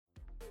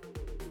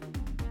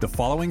The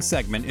following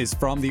segment is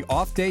from the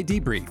Off Day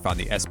Debrief on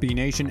the SB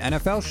Nation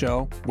NFL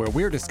Show, where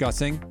we're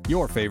discussing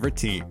your favorite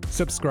team.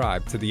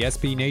 Subscribe to the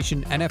SB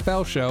Nation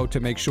NFL Show to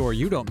make sure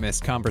you don't miss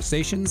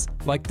conversations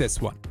like this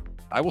one.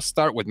 I will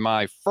start with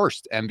my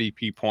first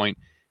MVP point.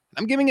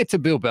 I'm giving it to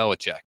Bill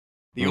Belichick.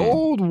 The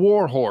old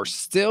warhorse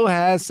still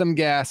has some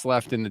gas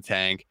left in the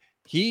tank.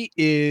 He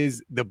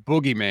is the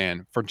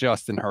boogeyman for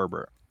Justin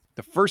Herbert.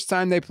 The first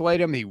time they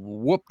played him, he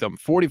whooped them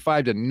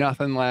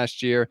 45-0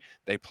 last year.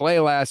 They play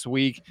last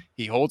week.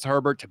 He holds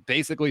Herbert to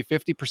basically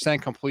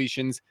 50%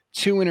 completions,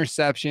 2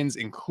 interceptions,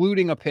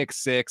 including a pick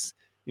 6.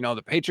 You know,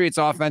 the Patriots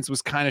offense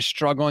was kind of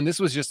struggling. This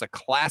was just a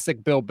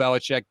classic Bill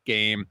Belichick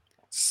game.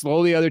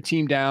 Slow the other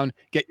team down,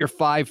 get your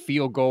 5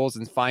 field goals,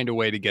 and find a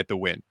way to get the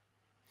win.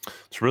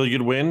 It's a really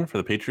good win for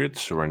the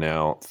Patriots, who are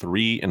now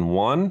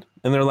 3-1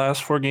 in their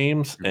last 4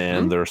 games,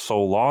 and their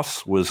sole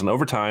loss was in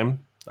overtime,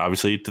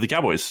 obviously, to the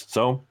Cowboys.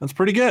 So that's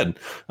pretty good.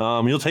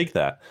 You'll take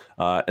that.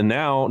 And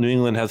now New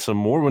England has some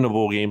more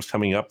winnable games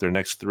coming up. Their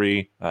next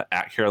 3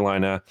 at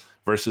Carolina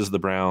versus the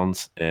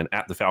Browns and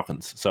at the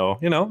Falcons. So,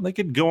 you know, they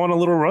could go on a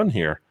little run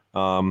here.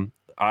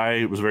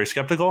 I was very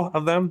skeptical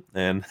of them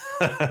and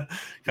kind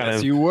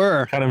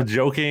of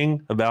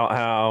joking about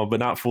how, but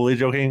not fully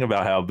joking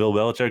about how Bill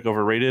Belichick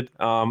overrated.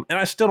 And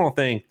I still don't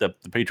think that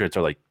the Patriots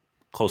are like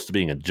close to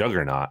being a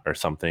juggernaut or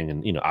something.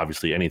 And, you know,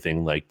 obviously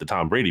anything like the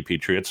Tom Brady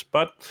Patriots,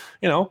 but,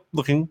 you know,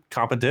 looking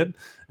competent.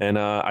 And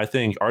I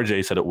think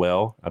RJ said it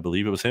well. I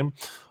believe it was him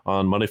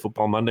on Monday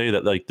Football Monday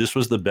that like this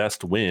was the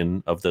best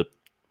win of the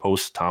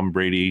post Tom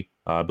Brady,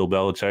 Bill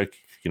Belichick,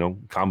 you know,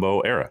 combo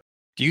era.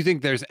 Do you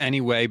think there's any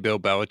way Bill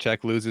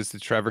Belichick loses to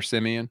Trevor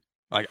Siemian?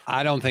 Like,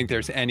 I don't think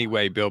there's any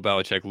way Bill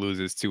Belichick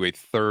loses to a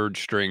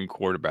third-string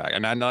quarterback.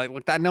 And I know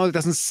it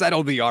doesn't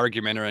settle the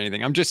argument or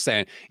anything. I'm just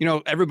saying, you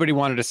know, everybody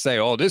wanted to say,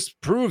 oh, this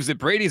proves that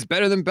Brady's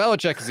better than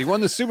Belichick because he won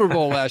the Super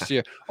Bowl last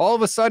year. All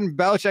of a sudden,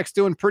 Belichick's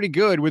doing pretty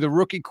good with a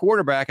rookie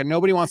quarterback, and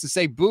nobody wants to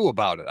say boo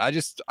about it.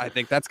 I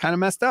think that's kind of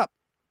messed up.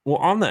 Well,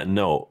 on that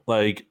note,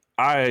 like,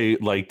 I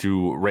like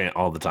to rant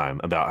all the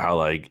time about how,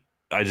 like,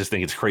 I just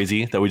think it's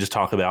crazy that we just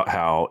talk about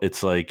how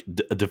it's like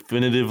a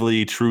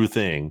definitively true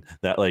thing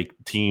that like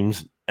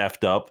teams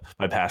effed up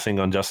by passing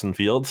on Justin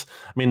Fields.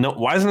 I mean, no,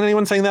 why isn't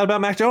anyone saying that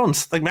about Mac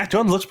Jones? Like Mac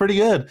Jones looks pretty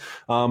good.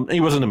 He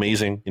wasn't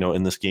amazing, you know,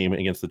 in this game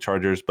against the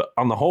Chargers, but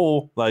on the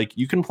whole, like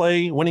you can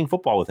play winning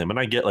football with him. And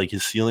I get like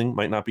his ceiling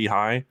might not be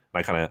high. And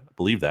I kind of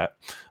believe that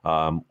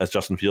as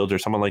Justin Fields or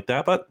someone like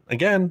that. But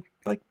again,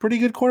 like pretty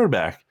good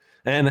quarterback.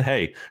 And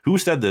hey, who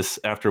said this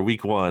after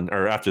week 1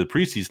 or after the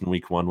preseason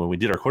week 1 when we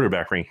did our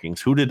quarterback rankings?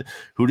 Who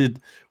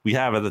did we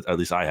have at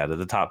least I had at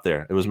the top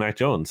there? It was Mac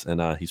Jones, and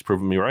he's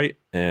proven me right.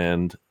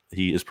 And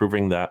he is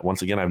proving that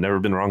once again, I've never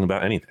been wrong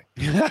about anything.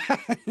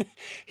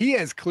 He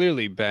has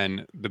clearly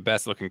been the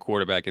best looking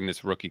quarterback in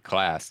this rookie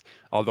class.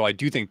 Although I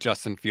do think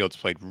Justin Fields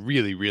played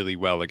really, really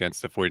well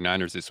against the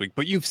 49ers this week.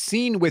 But you've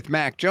seen with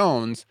Mac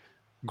Jones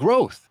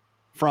growth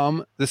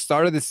from the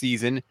start of the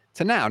season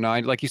to now. Now,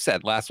 like you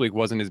said, last week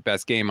wasn't his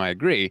best game. I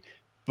agree.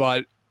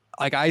 But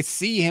like I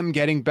see him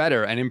getting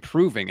better and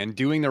improving and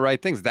doing the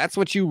right things. That's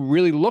what you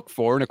really look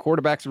for in a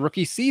quarterback's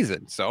rookie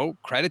season. So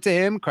credit to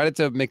him, credit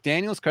to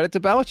McDaniels, credit to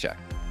Belichick.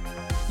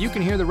 You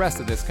can hear the rest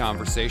of this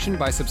conversation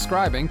by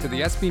subscribing to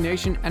the SB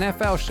Nation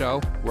NFL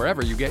Show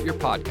wherever you get your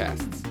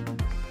podcasts.